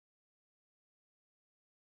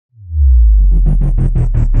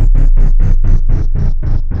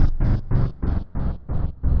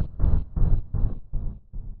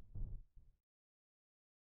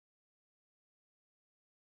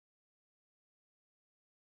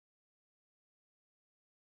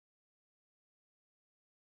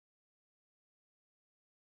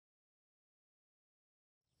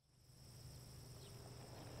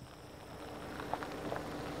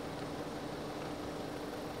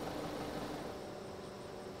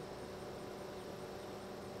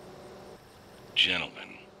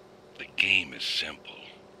Gentlemen, the game is simple.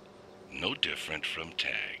 No different from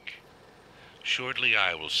tag. Shortly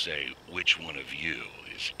I will say which one of you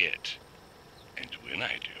is it. And when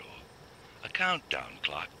I do, a countdown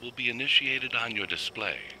clock will be initiated on your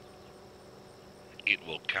display. It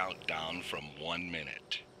will count down from 1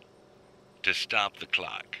 minute. To stop the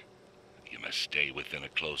clock, you must stay within a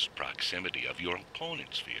close proximity of your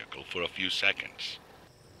opponent's vehicle for a few seconds,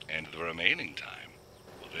 and the remaining time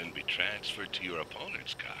will then be transferred to your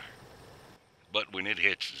opponent's car. But when it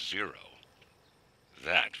hits 0,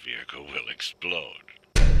 that vehicle will explode,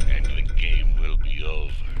 and the game will be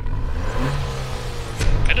over.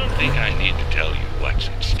 I don't think I need to tell you what's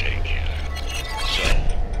at stake here. So,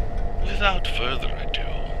 without further ado,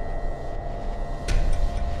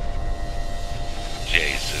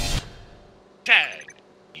 Jason, tag,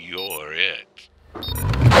 you're it.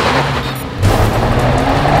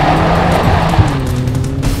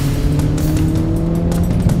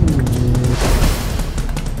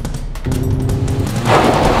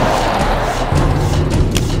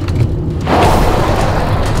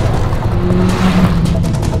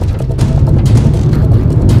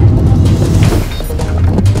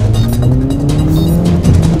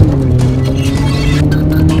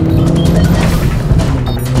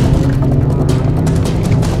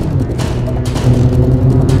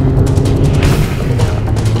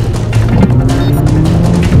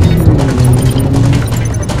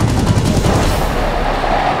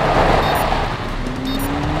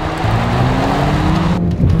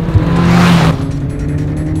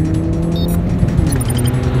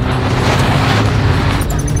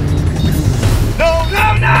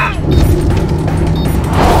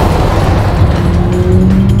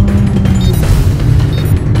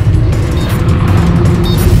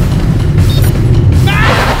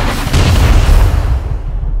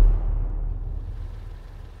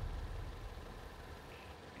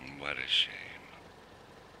 What a shame.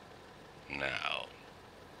 Now,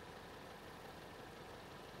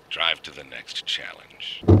 drive to the next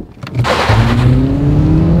challenge.